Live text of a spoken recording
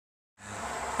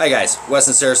Hi guys, Wes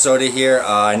in Sarasota here.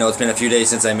 I know it's been a few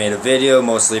days since I made a video,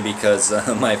 mostly because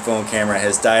my phone camera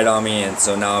has died on me, and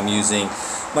so now I'm using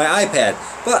my iPad.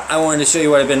 But I wanted to show you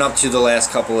what I've been up to the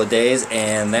last couple of days,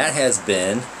 and that has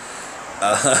been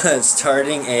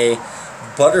starting a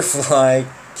butterfly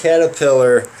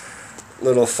caterpillar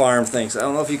little farm things. I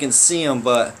don't know if you can see them,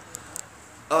 but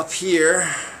up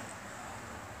here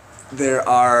there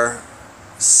are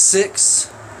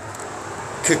 6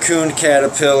 cocoon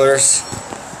caterpillars.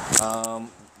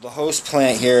 The host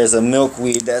plant here is a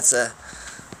milkweed. That's a,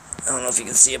 I don't know if you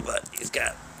can see it, but he's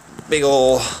got big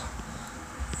old,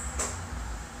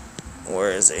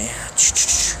 where is he?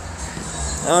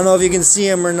 I don't know if you can see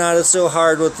him or not. It's so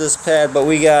hard with this pad, but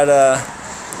we got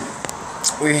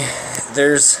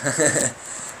there's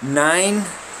 9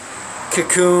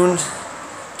 cocoon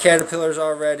caterpillars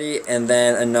already, and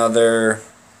then another,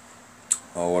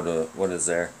 what is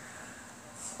there?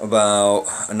 About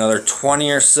another 20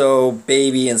 or so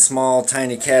baby and small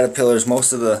tiny caterpillars.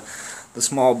 Most of the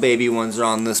small baby ones are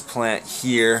on this plant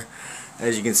here.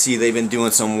 As you can see, they've been doing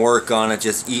some work on it,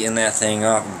 just eating that thing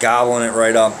up, gobbling it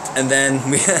right up. And then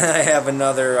I have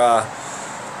another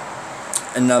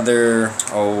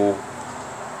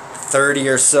 30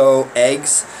 or so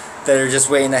eggs that are just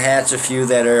waiting to hatch, a few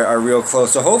that are real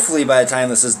close. So hopefully by the time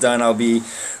this is done, I'll be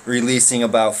releasing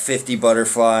about 50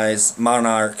 butterflies,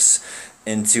 monarchs,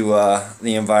 into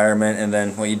the environment. And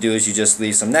then what you do is you just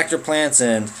leave some nectar plants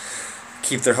and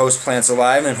keep their host plants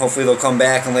alive, and hopefully they'll come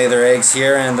back and lay their eggs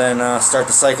here, and then start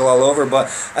the cycle all over. But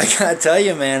I gotta tell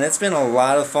you, man, it's been a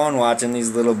lot of fun watching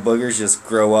these little boogers just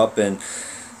grow up and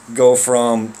go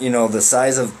from, you know, the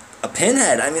size of a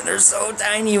pinhead. I mean, they're so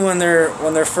tiny when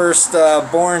they're first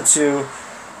born to,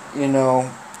 you know,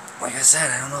 like I said,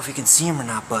 I don't know if you can see him or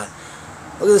not, but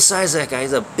look at the size of that guy.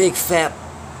 He's a big, fat,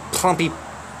 plump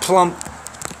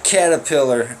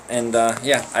caterpillar, and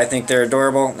yeah, I think they're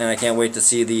adorable, and I can't wait to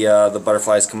see the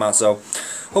butterflies come out. So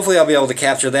hopefully I'll be able to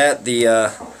capture that.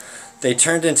 They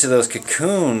turned into those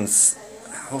cocoons.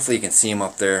 Hopefully you can see them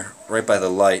up there right by the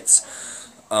lights.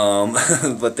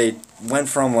 But they went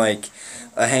from like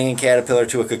a hanging caterpillar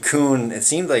to a cocoon. It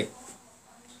seemed like,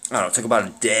 I don't know, it took about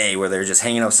a day where they were just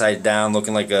hanging upside down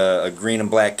looking like a green and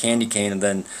black candy cane, and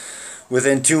then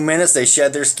within 2 minutes they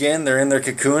shed their skin, they're in their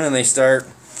cocoon, and they start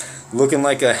looking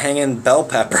like a hanging bell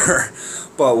pepper.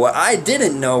 But what I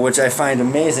didn't know, which I find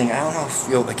amazing, I don't know if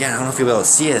you'll be able to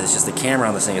see it, it's just the camera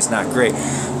on this thing, it's not great,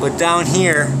 but down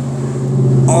here,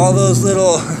 all those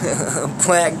little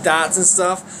black dots and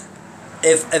stuff,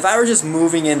 if I were just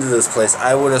moving into this place,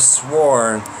 I would have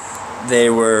sworn they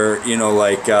were, you know,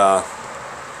 like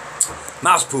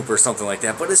mouse poop or something like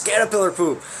that, but it's caterpillar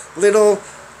poop. Little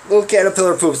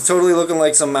caterpillar poops, totally looking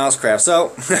like some mouse crap.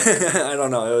 So I don't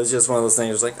know, it was just one of those things.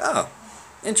 It was like, oh,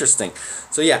 interesting.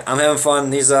 So yeah, I'm having fun.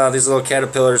 These little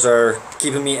caterpillars are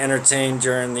keeping me entertained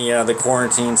during the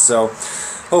quarantine. So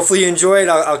hopefully you enjoy it.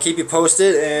 I'll keep you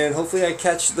posted, and hopefully I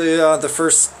catch the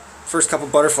first couple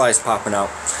butterflies popping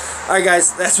out. Alright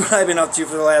guys, that's what I've been up to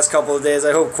for the last couple of days.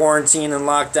 I hope quarantine and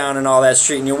lockdown and all that's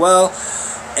treating you well.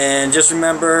 And just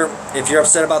remember, if you're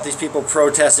upset about these people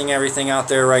protesting everything out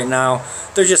there right now,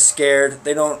 they're just scared.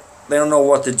 They don't know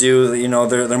what to do. You know,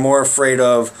 they're more afraid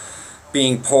of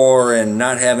being poor and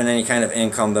not having any kind of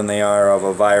income than they are of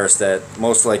a virus that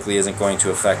most likely isn't going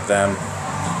to affect them,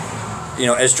 you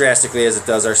know, as drastically as it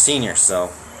does our seniors.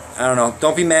 So I don't know.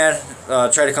 Don't be mad.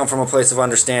 Try to come from a place of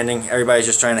understanding. Everybody's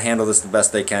just trying to handle this the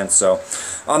best they can. So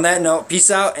on that note, peace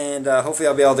out, and hopefully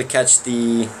I'll be able to catch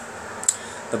the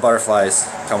butterflies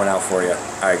coming out for you.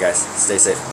 Alright guys, stay safe.